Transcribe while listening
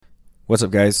What's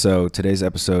up, guys? So today's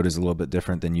episode is a little bit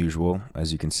different than usual.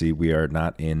 As you can see, we are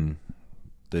not in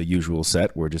the usual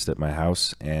set. We're just at my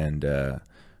house, and the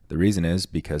reason is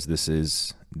because this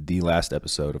is the last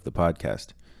episode of the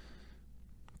podcast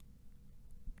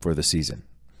for the season.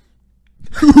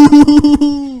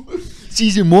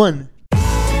 Season 1.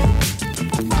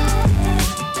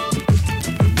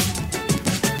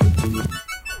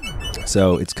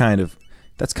 So that's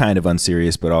kind of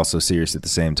unserious, but also serious at the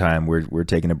same time. We're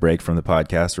taking a break from the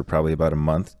podcast for probably about a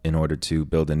month in order to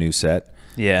build a new set.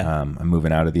 Yeah. I'm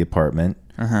moving out of the apartment,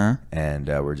 And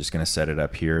we're just gonna set it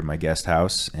up here in my guest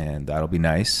house, and that'll be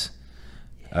nice.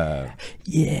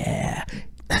 yeah.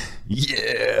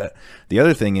 Yeah. The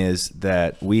other thing is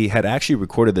that we had actually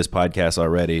recorded this podcast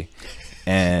already,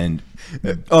 and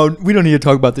Oh, we don't need to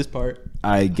talk about this part.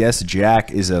 I guess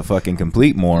Jack is a fucking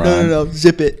complete moron. No.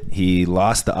 Zip it. He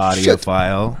lost the audio Shit.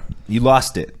 file. You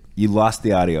lost it. You lost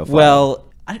the audio file. Well,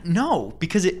 no,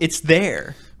 because it's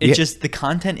there. It's Yeah. just the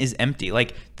content is empty.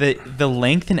 Like the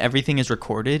length and everything is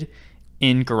recorded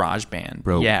in GarageBand.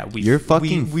 Bro, yeah, you're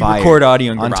fucking we fired. record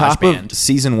audio in On top GarageBand. of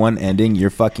season 1 ending,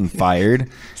 you're fucking fired.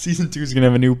 Season 2 is gonna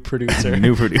have a new producer,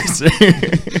 New producer.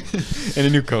 and a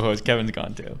new co-host. Kevin's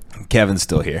gone too. Kevin's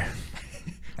still here.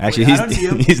 Actually, I don't see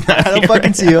him. he's not I don't here fucking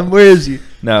right see now. him. Where is he?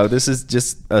 No, this is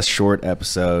just a short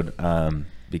episode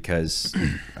because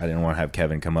I didn't want to have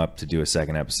Kevin come up to do a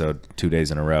second episode 2 days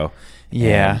in a row.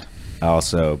 Yeah. And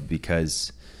also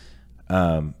because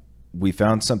we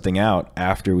found something out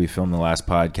after we filmed the last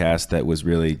podcast that was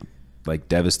really like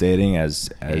devastating as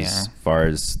far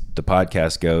as the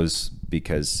podcast goes,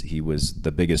 because he was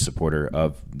the biggest supporter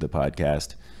of the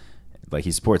podcast. Like,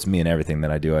 he supports me in everything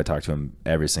that I do. I talk to him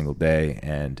every single day,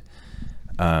 and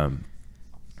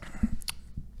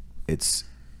it's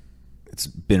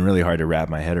been really hard to wrap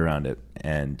my head around it.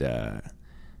 And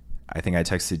I think I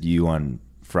texted you on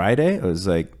Friday. I was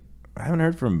like, I haven't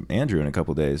heard from Andrew in a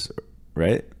couple days,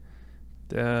 right?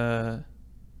 The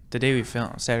day we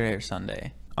filmed, Saturday or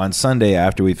Sunday. On Sunday,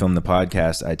 after we filmed the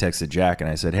podcast, I texted Jack and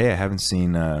I said, hey, I haven't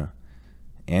seen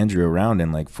Andrew around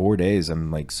in like 4 days. I'm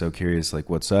like so curious, like,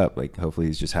 what's up? Like, hopefully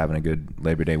he's just having a good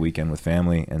Labor Day weekend with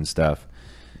family and stuff.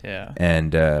 Yeah.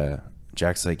 And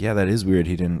Jack's like, yeah, that is weird.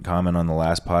 He didn't comment on the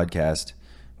last podcast,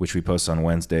 which we post on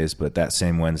Wednesdays. But that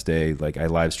same Wednesday, like, I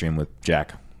live streamed with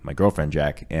Jack, my girlfriend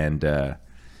Jack, and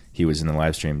he was in the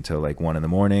live stream until like 1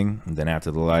 a.m. And then after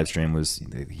the live stream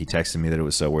he texted me that it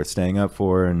was so worth staying up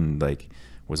for, and like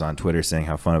was on Twitter saying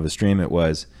how fun of a stream it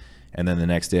was. And then the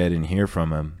next day I didn't hear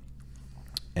from him.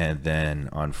 And then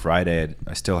on Friday,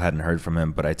 I still hadn't heard from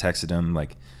him, but I texted him,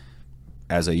 like,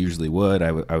 as I usually would.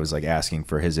 I was like asking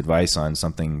for his advice on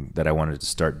something that I wanted to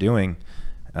start doing,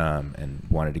 and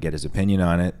wanted to get his opinion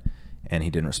on it. And he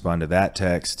didn't respond to that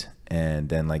text. And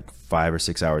then like 5 or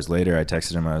 6 hours later, I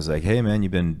texted him. I was like, hey, man,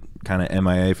 you've been kind of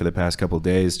MIA for the past couple of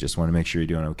days. Just want to make sure you're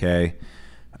doing okay.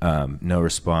 No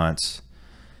response.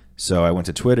 So I went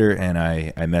to Twitter and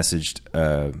I messaged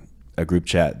a group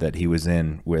chat that he was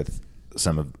in with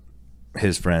some of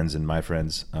his friends and my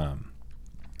friends,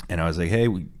 and I was like, hey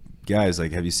guys,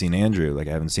 like, have you seen Andrew? Like,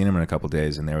 I haven't seen him in a couple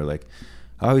days. And they were like,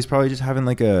 oh, he's probably just having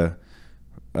like a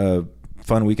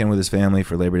fun weekend with his family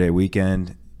for Labor Day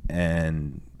weekend.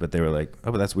 But they were like,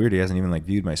 oh, but that's weird, he hasn't even like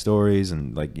viewed my stories,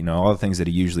 and like, you know, all the things that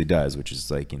he usually does, which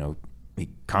is like, you know, he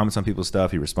comments on people's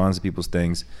stuff, he responds to people's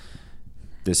things.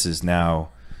 This is now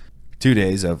 2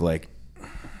 days of like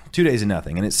 2 days of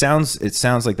nothing, and it sounds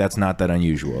like that's not that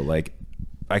unusual. Like,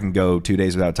 I can go 2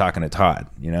 days without talking to Todd,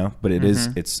 you know, but it is,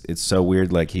 it's so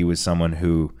weird. Like, he was someone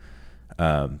who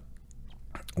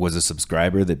was a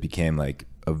subscriber that became like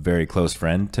a very close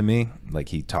friend to me. Like,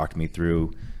 he talked me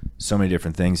through so many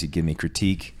different things. He'd give me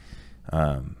critique,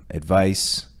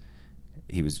 advice.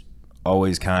 He was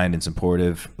always kind and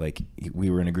supportive. Like, we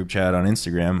were in a group chat on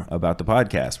Instagram about the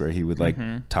podcast where he would like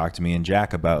talk to me and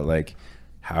Jack about like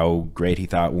how great he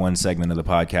thought one segment of the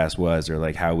podcast was, or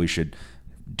like how we should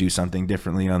do something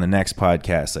differently on the next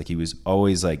podcast. Like, he was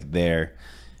always like there,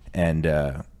 and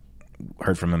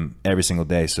heard from him every single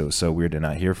day. So it was so weird to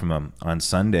not hear from him. On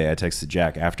Sunday, I texted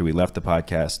Jack after we left the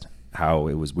podcast how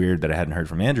it was weird that I hadn't heard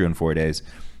from Andrew in 4 days.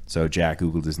 So Jack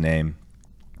Googled his name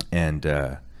and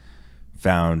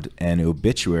found an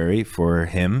obituary for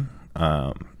him,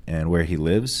 and where he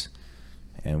lives.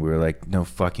 And we were like, no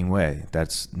fucking way.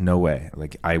 That's no way.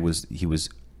 Like, he was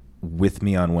with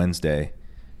me on Wednesday,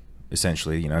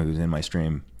 essentially, you know, he was in my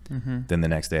stream. Then the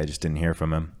next day I just didn't hear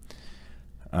from him.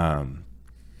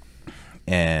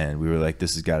 And we were like,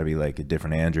 this has got to be like a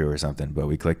different Andrew or something. But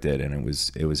we clicked it, and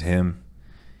it was him.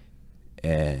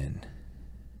 And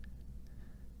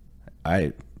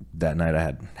that night I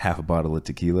had half a bottle of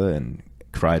tequila, and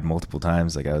cried multiple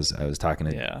times. Like I was talking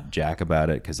to Jack about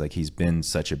it, because like he's been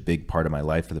such a big part of my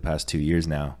life for the past 2 years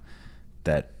now,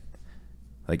 that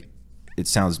like it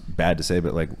sounds bad to say,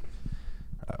 but like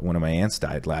one of my aunts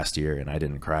died last year and I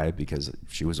didn't cry because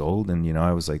she was old, and you know,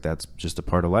 I was like, that's just a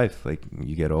part of life. Like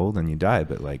you get old and you die,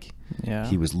 but like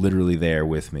he was literally there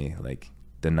with me like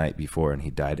the night before, and he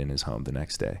died in his home the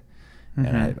next day.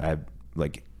 And I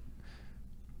like,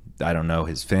 I don't know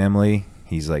his family.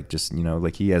 He's like, just, you know,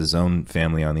 like he has his own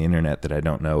family on the internet that I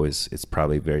don't know. It's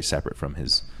probably very separate from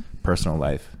his personal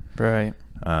life. Right.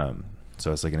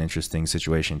 So it's like an interesting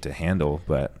situation to handle,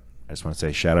 but I just want to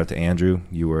say shout out to Andrew.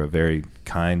 You were a very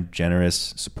kind,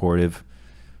 generous, supportive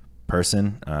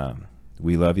person.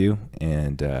 We love you,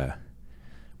 and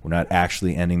we're not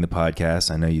actually ending the podcast.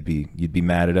 I know you'd be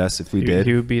mad at us if we did.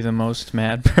 He would be the most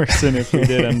mad person if we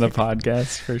did end the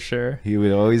podcast, for sure. He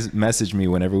would always message me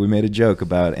whenever we made a joke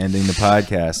about ending the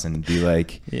podcast and be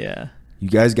like, "Yeah, you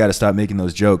guys got to stop making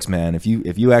those jokes, man. If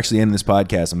you actually end this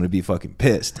podcast, I'm going to be fucking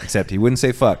pissed." Except he wouldn't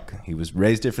say fuck. He was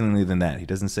raised differently than that. He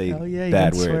doesn't say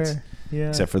bad words. Yeah.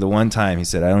 Except for the one time he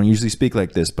said, "I don't usually speak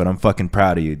like this, but I'm fucking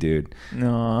proud of you, dude."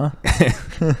 No.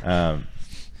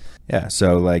 Yeah.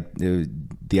 So like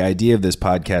the idea of this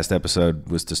podcast episode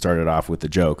was to start it off with the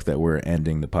joke that we're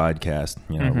ending the podcast.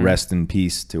 You know, rest in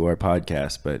peace to our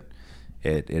podcast. But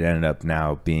it ended up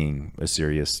now being a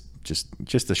serious,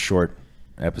 just a short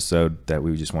episode that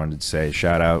we just wanted to say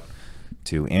shout out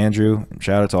to Andrew, and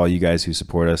shout out to all you guys who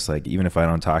support us. Like, even if I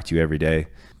don't talk to you every day,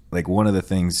 like one of the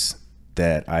things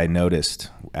that I noticed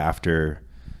after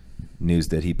news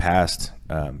that he passed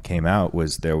came out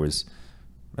was there was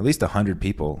at least 100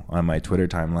 people on my Twitter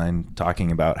timeline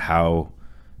talking about how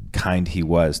kind he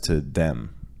was to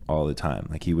them all the time.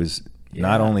 Like he was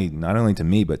not only to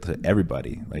me, but to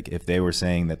everybody. Like if they were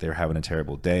saying that they're having a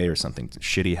terrible day or something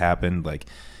shitty happened, like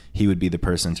he would be the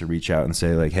person to reach out and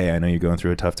say like, "Hey, I know you're going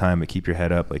through a tough time, but keep your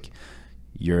head up. Like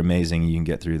you're amazing. You can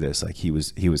get through this." Like he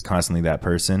was constantly that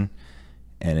person.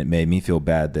 And it made me feel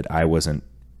bad that I wasn't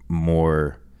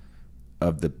more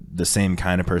of the same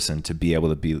kind of person to be able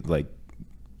to be like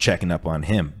checking up on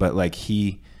him. But like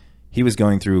he was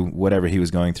going through whatever he was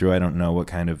going through. I don't know what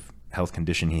kind of health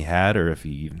condition he had or if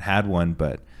he even had one,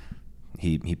 but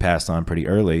he passed on pretty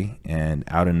early and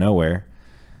out of nowhere.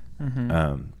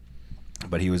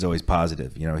 But he was always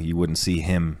positive. You know, you wouldn't see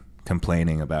him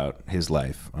complaining about his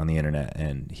life on the internet,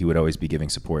 and he would always be giving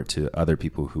support to other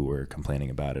people who were complaining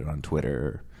about it on Twitter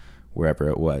or wherever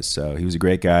it was. So he was a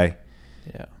great guy.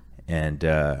 Yeah. And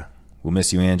we'll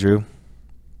miss you, Andrew.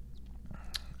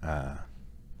 And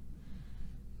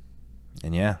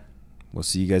yeah, we'll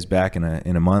see you guys back in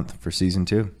a month for season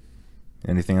 2.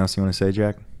 Anything else you want to say,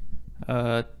 Jack?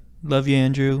 Love you,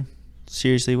 Andrew.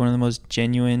 Seriously, one of the most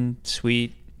genuine,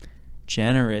 sweet,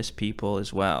 generous people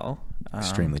as well.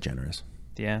 Extremely generous.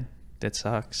 Yeah, that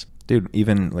sucks. Dude,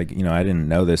 even like, you know, I didn't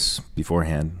know this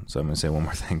beforehand, so I'm going to say one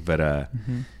more thing. But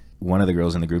one of the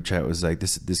girls in the group chat was like,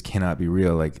 this cannot be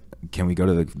real. Like, can we go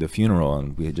to the funeral?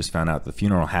 And we had just found out the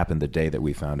funeral happened the day that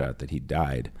we found out that he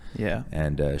died. Yeah.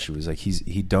 And she was like,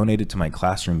 he donated to my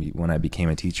classroom when I became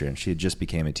a teacher. And she had just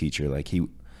became a teacher. Like, he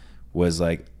was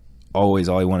like, always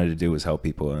all he wanted to do was help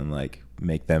people and like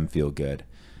make them feel good.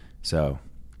 So,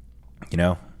 you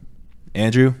know,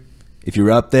 Andrew, if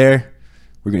you're up there,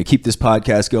 we're going to keep this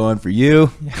podcast going for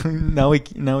you. Now we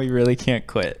really can't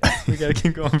quit. We got to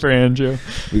keep going for Andrew.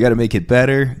 We got to make it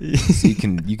better. So you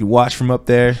can watch from up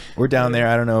there or down there.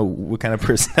 I don't know what kind of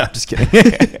person. I'm just kidding.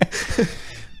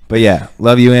 But yeah,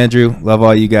 love you, Andrew. Love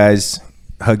all you guys.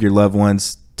 Hug your loved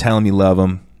ones. Tell them you love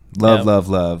them. Love.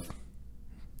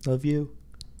 Love you.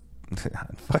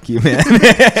 Fuck you, man.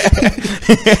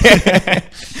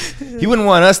 He wouldn't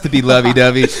want us to be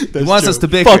lovey-dovey. He wants us to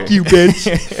bicker. Fuck you,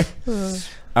 bitch.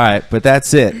 All right, but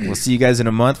that's it. We'll see you guys in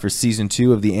a month for season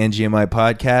 2 of the NGMI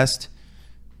podcast.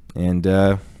 And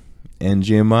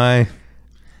NGMI.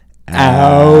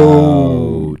 Ow.